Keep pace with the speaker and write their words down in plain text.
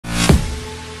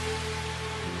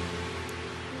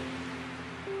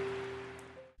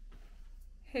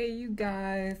Hey you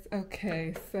guys,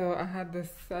 okay, so I had this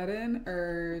sudden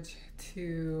urge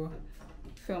to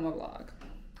film a vlog,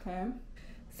 okay?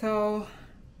 So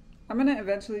I'm gonna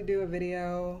eventually do a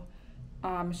video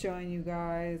showing you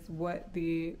guys what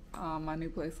the my new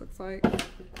place looks like.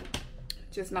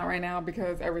 Just not right now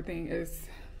because everything is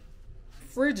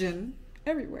friggin'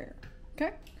 everywhere,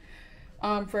 okay?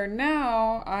 For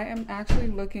now, I am actually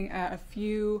looking at a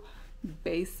few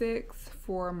basics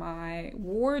for my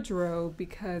wardrobe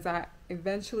because I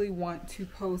eventually want to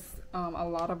post a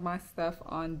lot of my stuff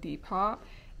on Depop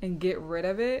and get rid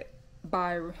of it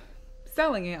by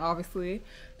selling it, obviously,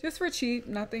 just for cheap,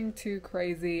 nothing too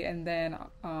crazy, and then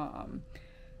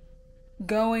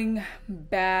going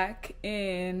back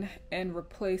in and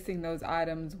replacing those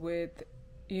items with,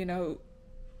 you know,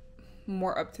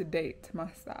 more up to date to my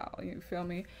style, you feel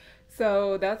me?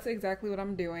 So that's exactly what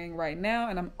I'm doing right now.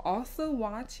 And I'm also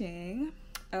watching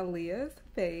Aaliyah's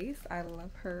Face. I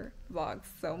love her vlogs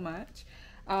so much.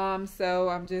 So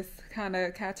I'm just kind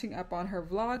of catching up on her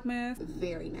Vlogmas.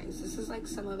 Very nice. This is like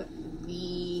some of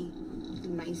the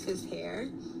nicest hair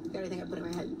that I think I put in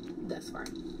my head thus far.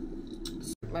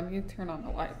 Let me turn on the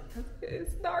light because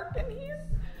it's dark in here.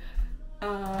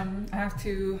 I have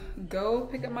to go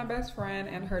pick up my best friend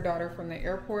and her daughter from the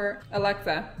airport.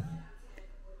 Alexa,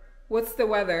 what's the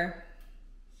weather?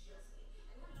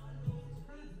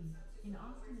 In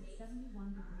Austin, it's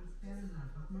 71 degrees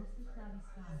Fahrenheit with mostly cloudy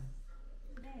skies.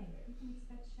 Today, you can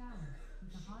expect showers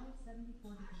with a high of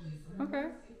 74 degrees. Okay.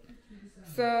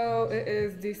 So it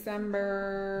is December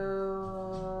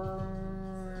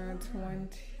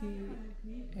 28th?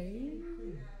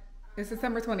 It's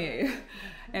December 28th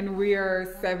and we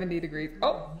are 70 degrees.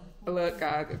 Oh, look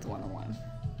guys, it's 101.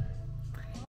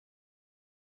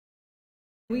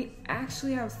 We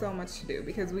actually have so much to do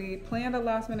because we planned a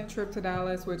last minute trip to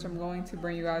Dallas, which I'm going to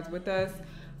bring you guys with us.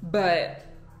 But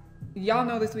y'all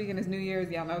know this weekend is New Year's.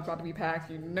 Y'all know it's about to be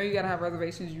packed. You know you gotta have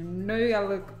reservations. You know you gotta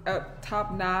look up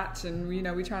top notch, and you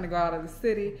know we trying to go out of the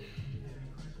city.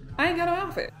 I ain't got no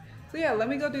outfit. So yeah, let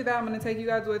me go do that. I'm gonna take you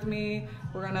guys with me.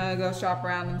 We're gonna go shop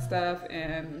around and stuff,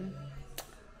 and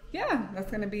yeah,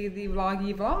 that's gonna be the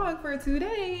vloggy vlog for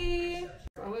today.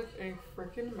 I look a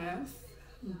freaking mess,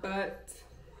 but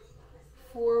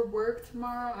for work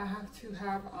tomorrow, I have to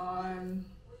have on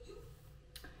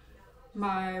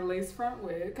my lace front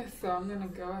wig, so I'm gonna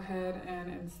go ahead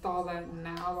and install that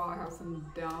now while I have some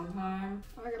downtime.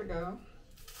 I gotta go.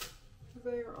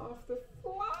 They are off the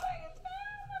flight.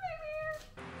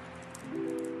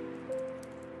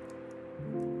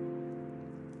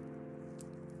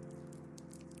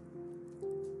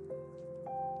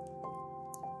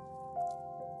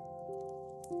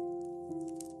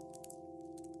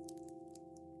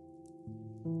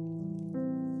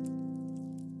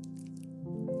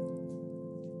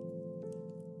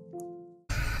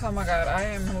 Oh my god, I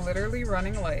am literally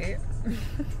running late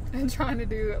and trying to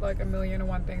do like a million and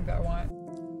one things at once.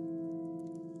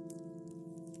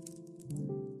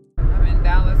 I'm in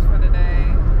Dallas for the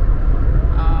day.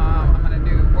 I'm gonna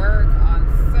do work on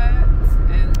set,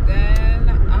 and then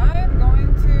I'm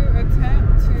going to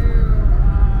attempt to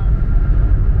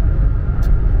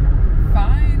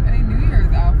find a New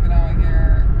Year's outfit out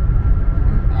here.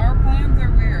 Our plans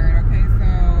are weird, okay? So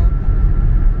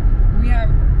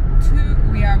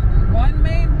we have one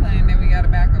main plan, then we got a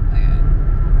backup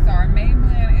plan. So our main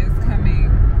plan is coming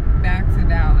back to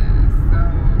Dallas. So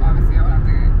obviously I would have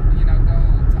to, you know, go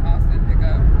to Austin, pick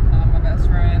up my best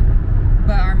friend.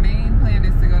 But our main plan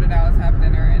is to go to Dallas, have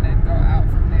dinner, and then go out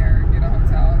from there, get a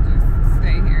hotel, just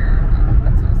stay here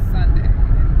until Sunday,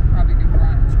 and probably do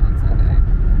brunch on Sunday.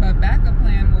 But backup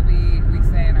plan will be we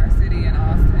stay in our city in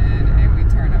Austin and we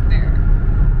turn up there.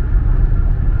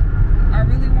 I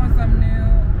really want some new.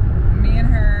 Me and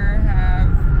her have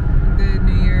the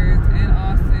New Year's in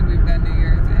Austin. We've done New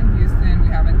Year's in Houston. We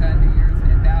haven't done New Year's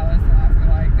in Dallas, and I feel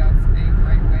like that's a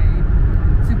great way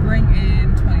to bring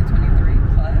in 2023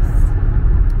 plus.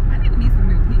 I need to meet some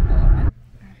new people. Alright,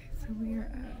 so we are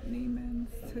at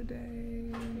Neiman's today.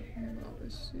 Here's all the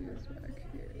shoes back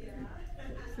here.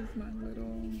 This is my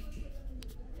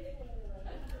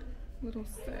little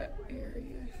set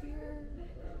area here.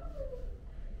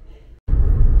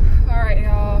 Alright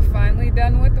y'all, finally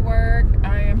done with work.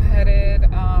 I am headed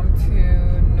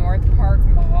to North Park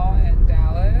Mall in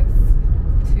Dallas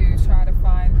to try to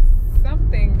find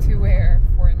something to wear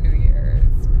for New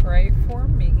Year's. Pray for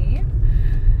me.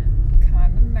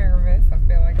 Kind of nervous. I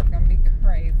feel like it's gonna be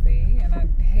crazy, and I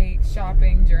hate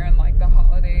shopping during like the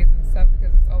holidays and stuff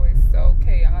because it's always so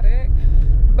chaotic.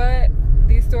 But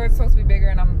these stores are supposed to be bigger,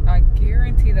 and I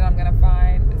guarantee that I'm gonna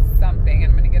find something.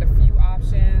 I'm gonna get a few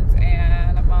options,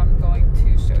 and I'm going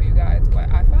to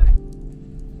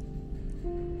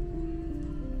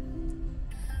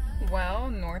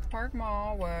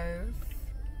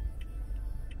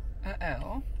a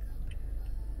L.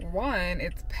 One,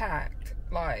 it's packed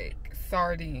like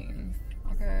sardines,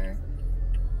 okay?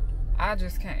 I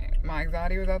just can't. My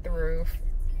anxiety was at the roof.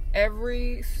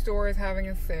 Every store is having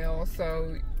a sale,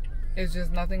 so it's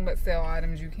just nothing but sale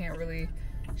items. You can't really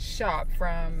shop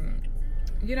from,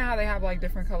 you know how they have like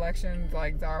different collections,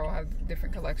 like Zara will have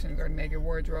different collections, or Naked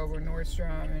Wardrobe, or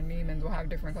Nordstrom, and Neiman's will have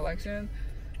different collections.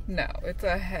 No, it's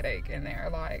a headache in there.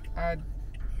 Like,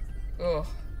 ugh.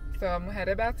 So I'm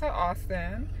headed back to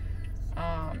Austin,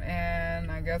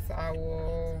 and I guess I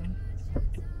will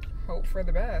hope for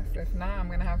the best. If not, I'm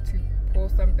gonna have to pull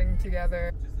something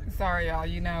together. Sorry y'all,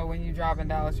 you know when you drive in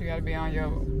Dallas you gotta be on your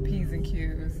P's and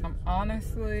Q's.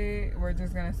 Honestly, we're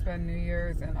just gonna spend New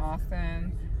Year's in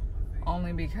Austin,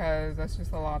 only because that's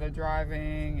just a lot of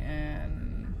driving,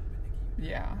 and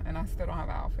yeah, and I still don't have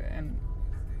an outfit, and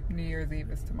New Year's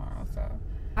Eve is tomorrow, so.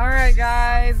 Alright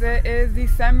guys, it is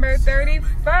December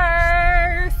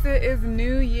 31st. It is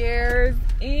New Year's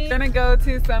Eve. I'm gonna go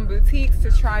to some boutiques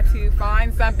to try to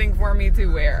find something for me to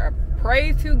wear.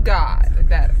 Pray to God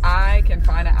that I can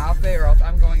find an outfit, or else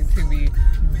I'm going to be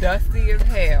dusty as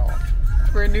hell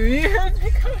for New Year's,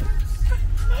 because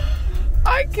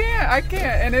I can't.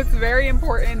 And it's very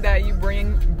important that you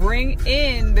bring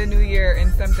in the new year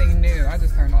in something new. I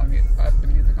just turned up the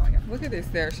music on. Look at this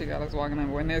stairs she got us walking up,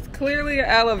 and there's clearly an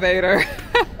elevator.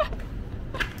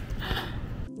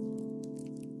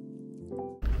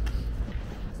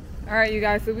 All right, you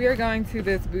guys, so we are going to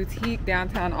this boutique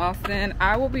downtown Austin.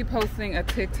 I will be posting a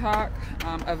TikTok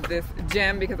of this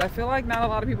gem, because I feel like not a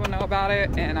lot of people know about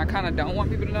it, and I kind of don't want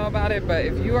people to know about it. But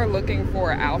if you are looking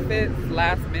for outfits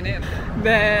last minute,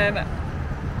 then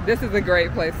this is a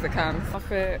great place to come.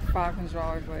 Outfit,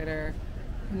 $500 later.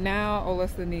 Now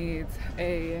Alyssa needs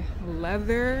a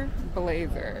leather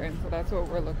blazer, and so that's what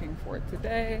we're looking for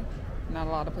today. Not a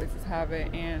lot of places have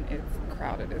it, and it's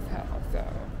crowded as hell, so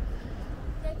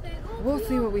we'll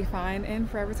see what we find in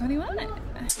Forever 21.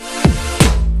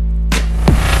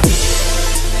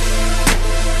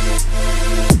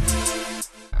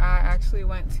 I actually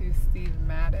went to Steve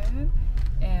Madden,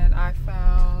 and I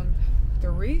found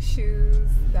 3 shoes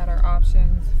that are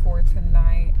options for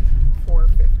tonight for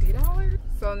 $50.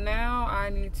 So now I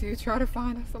need to try to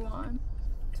find a salon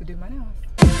to do my nails.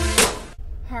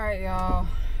 Alright y'all,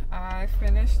 I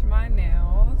finished my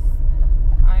nails.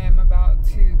 I am about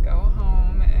to go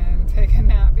home and take a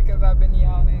nap because I've been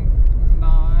yawning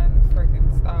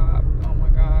non-freaking stop. Oh my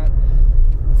god.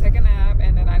 Take a nap,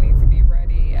 and then I need to be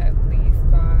ready at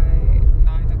least by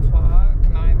 9 o'clock,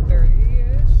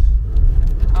 9:30ish.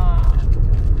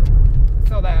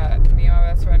 So that me and my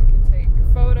best friend can take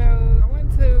photos. I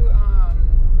went to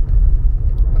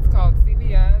what's called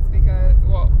CVS because,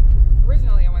 well,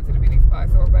 originally I went to the beauty supply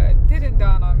store, but it didn't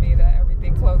dawn on me that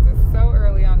everything closes so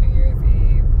early on New Year's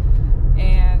Eve.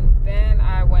 And then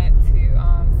I went to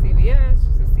CVS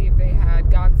just to see if they had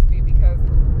Gatsby, because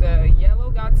the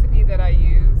yellow Gatsby that I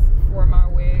use for my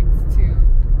wigs to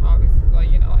obviously, like,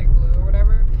 you know, like glue or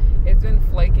whatever, it's been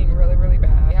flaking really, really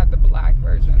bad. They had the black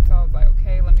version, so I was like,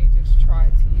 okay, let me just try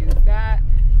to use that,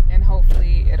 and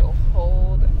hopefully it'll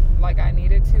hold like I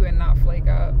need it to and not flake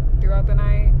up throughout the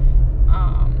night.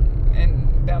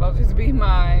 And that'll just be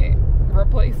my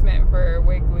replacement for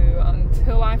wig glue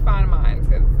until I find mine,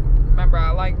 because remember,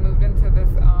 I like moved into this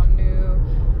new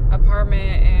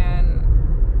apartment, and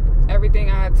everything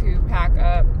I had to pack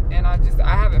up, and I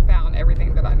haven't found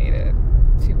everything that I needed,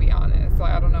 to be honest. So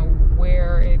I don't know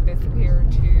where it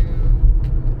disappeared to.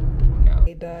 No.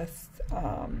 Dust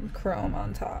chrome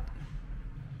on top.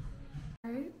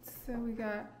 Alright, so we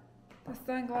got the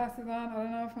sunglasses on. I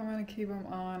don't know if I'm gonna keep them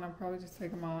on. I'll probably just take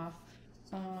them off.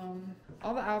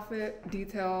 All the outfit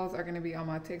details are gonna be on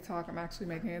my TikTok. I'm actually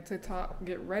making a TikTok,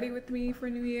 get ready with me for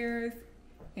New Year's.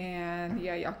 And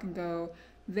yeah, y'all can go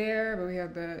there. But we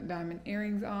have the diamond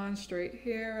earrings on, straight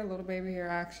hair, little baby hair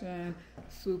action,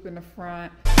 swoop in the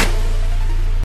front. All right, so we got the sunglasses on. I don't know if I'm gonna keep them on. I'll probably just take them off. All the outfit details are gonna be on my TikTok. I'm actually making a TikTok, get ready with me for New Year's. And yeah, y'all can go there. But we have the diamond earrings on, straight hair, little baby hair action, swoop in the front.